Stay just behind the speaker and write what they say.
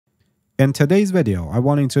In today's video, I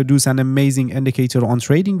want to introduce an amazing indicator on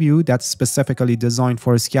TradingView that's specifically designed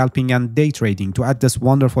for scalping and day trading. To add this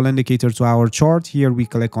wonderful indicator to our chart, here we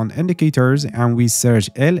click on indicators and we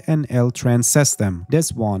search LNL trend system.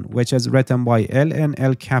 This one, which is written by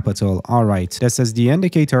LNL Capital. Alright, this is the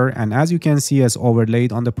indicator, and as you can see, is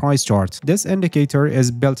overlaid on the price chart. This indicator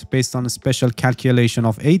is built based on a special calculation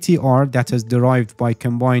of ATR that is derived by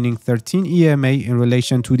combining 13 EMA in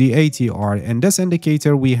relation to the ATR. In this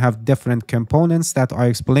indicator, we have different components that I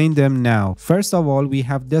explain them now. First of all, we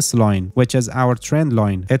have this line, which is our trend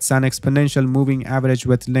line. It's an exponential moving average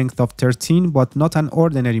with length of 13, but not an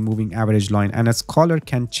ordinary moving average line, and its color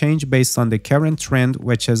can change based on the current trend,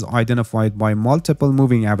 which is identified by multiple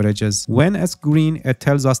moving averages. When it's green, it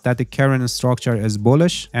tells us that the current structure is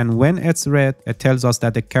bullish, and when it's red, it tells us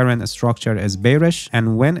that the current structure is bearish,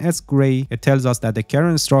 and when it's gray, it tells us that the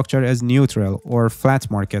current structure is neutral or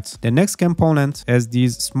flat market. The next component is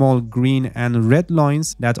these small green and red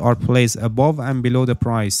lines that are placed above and below the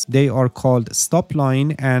price. They are called stop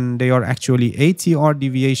line, and they are actually ATR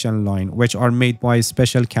deviation line, which are made by a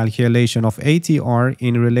special calculation of ATR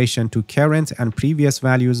in relation to current and previous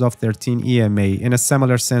values of 13 EMA. In a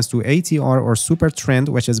similar sense to ATR or super trend,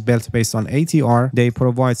 which is built based on ATR, they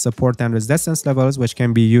provide support and resistance levels which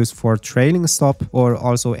can be used for trailing stop or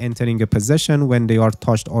also entering a position when they are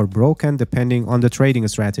touched or broken depending on the trading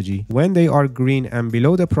strategy. When they are green and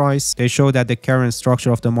below the price, they show that the current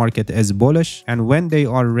structure of the market is bullish, and when they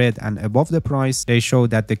are red and above the price, they show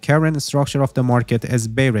that the current structure of the market is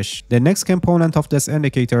bearish. The next component of this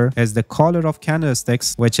indicator is the color of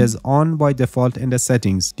candlesticks, which is on by default in the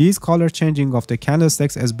settings. These color changing of the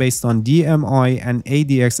candlesticks is based on DMI and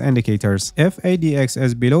ADX indicators. If ADX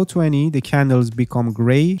is below 20, the candles become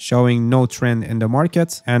gray, showing no trend in the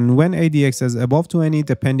market, and when ADX is above 20,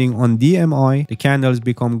 depending on DMI, the candles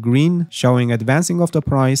become green, showing advancing of the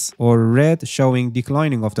price, or red, showing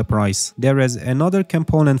declining of the price. There is another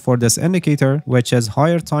component for this indicator, which is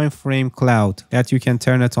higher time frame cloud, that you can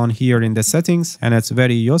turn it on here in the settings, and it's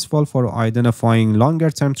very useful for identifying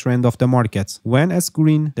longer term trend of the market. When it's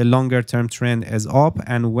green, the longer term trend is up,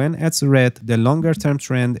 and when it's red, the longer term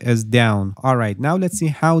trend is down. Alright, now let's see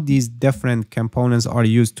how these different components are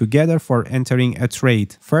used together for entering a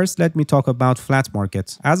trade. First, let me talk about flat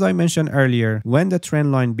market. As I mentioned earlier, when the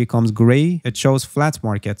trend line becomes gray, it shows flat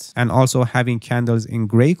market, and also having candles in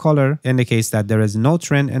gray color indicates that there is no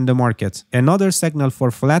trend in the market. Another signal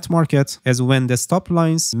for flat market is when the stop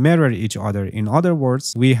lines mirror each other. In other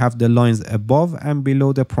words, we have the lines above and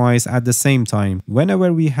below the price at the same time.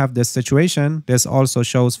 Whenever we have this situation, this also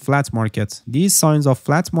shows flat market. These signs of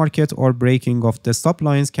flat market or breaking of the stop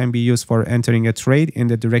lines can be used for entering a trade in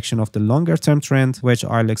the direction of the longer term trend, which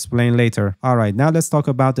I'll explain later. Alright, now let's talk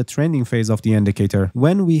about the trending phase of the indicator.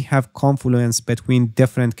 When we have confluence between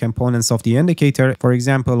different components of the indicator, for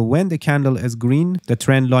example, when the candle is green, the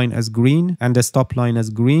trend line is green, and the stop line is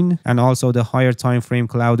green, and also the higher time frame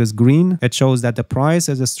cloud is green, it shows that the price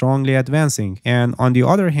is strongly advancing. And on the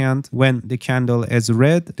other hand, when the candle is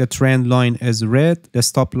red, the trend line is red, the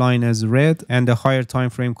stop line is red, and the higher time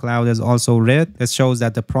frame cloud is also red, it shows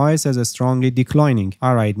that the price is strongly declining.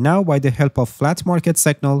 Alright, now by the help of flat market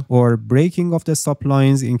signal or breaking of the stop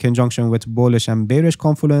lines in conjunction with bullish and bearish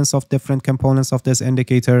confluence of different components of this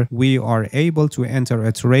indicator, we are able to enter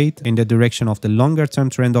a trade in the direction of the longer term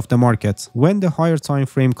trend of the market. When the higher time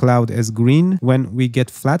frame cloud is green, when we get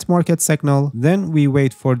flat market signal, then we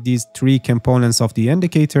wait for these three components of the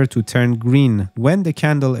indicator to turn green. When the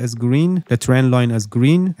candle is green, the trend line is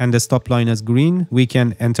green, and the stop line is green, we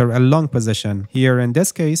can enter a long position. Here in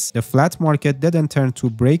this case, the flat market didn't turn to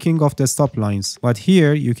breaking of the stop lines, but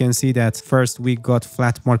here you can see that first we got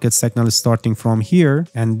flat market signal starting from here,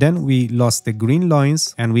 and then we lost the green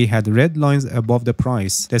lines and we had red lines above the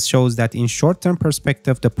price. This shows that in short-term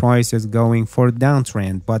perspective the price is going for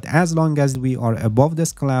downtrend, but as long as we are above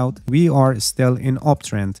this cloud, we are still in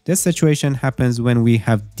uptrend. This situation happens when we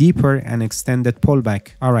have deeper and extended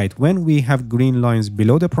pullback. Alright, when we have green lines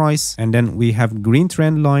below the price and then we have green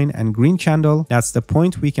trend line and green candle, that's the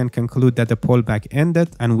point we can conclude that the pullback ended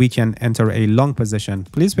and we can enter a long position.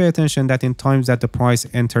 Please pay attention that in times that the price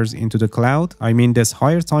enters into the cloud, I mean this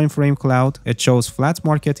higher time frame cloud, it shows flat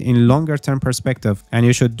market in longer term perspective, and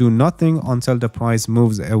you should do nothing until the price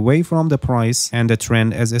moves away from the price and the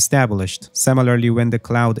trend is established. Similarly, when the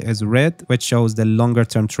cloud is red, which shows the longer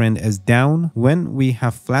term trend is down, when we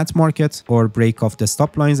have flat market or break of the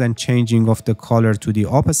stop lines and changing of the color to the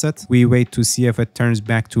opposite, we wait to see if it turns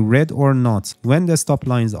back to red or not. When the stop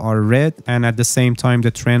lines are red and at the same time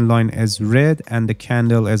the trend line is red and the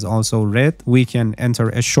candle is also red, we can enter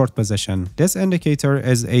a short position. This indicator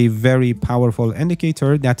is a very powerful indicator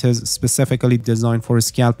indicator that is specifically designed for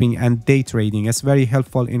scalping and day trading. It's very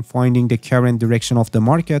helpful in finding the current direction of the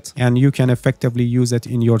market, and you can effectively use it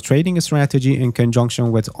in your trading strategy in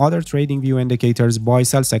conjunction with other TradingView indicators, buy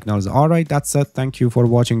sell signals. Alright, that's it. Thank you for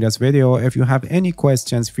watching this video. If you have any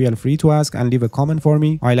questions, feel free to ask and leave a comment for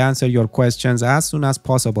me. I'll answer your questions as soon as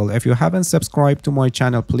possible. If you haven't subscribed to my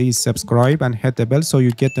channel, please subscribe and hit the bell so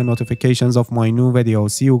you get the notifications of my new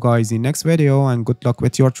videos. See you guys in next video, and good luck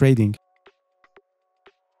with your trading.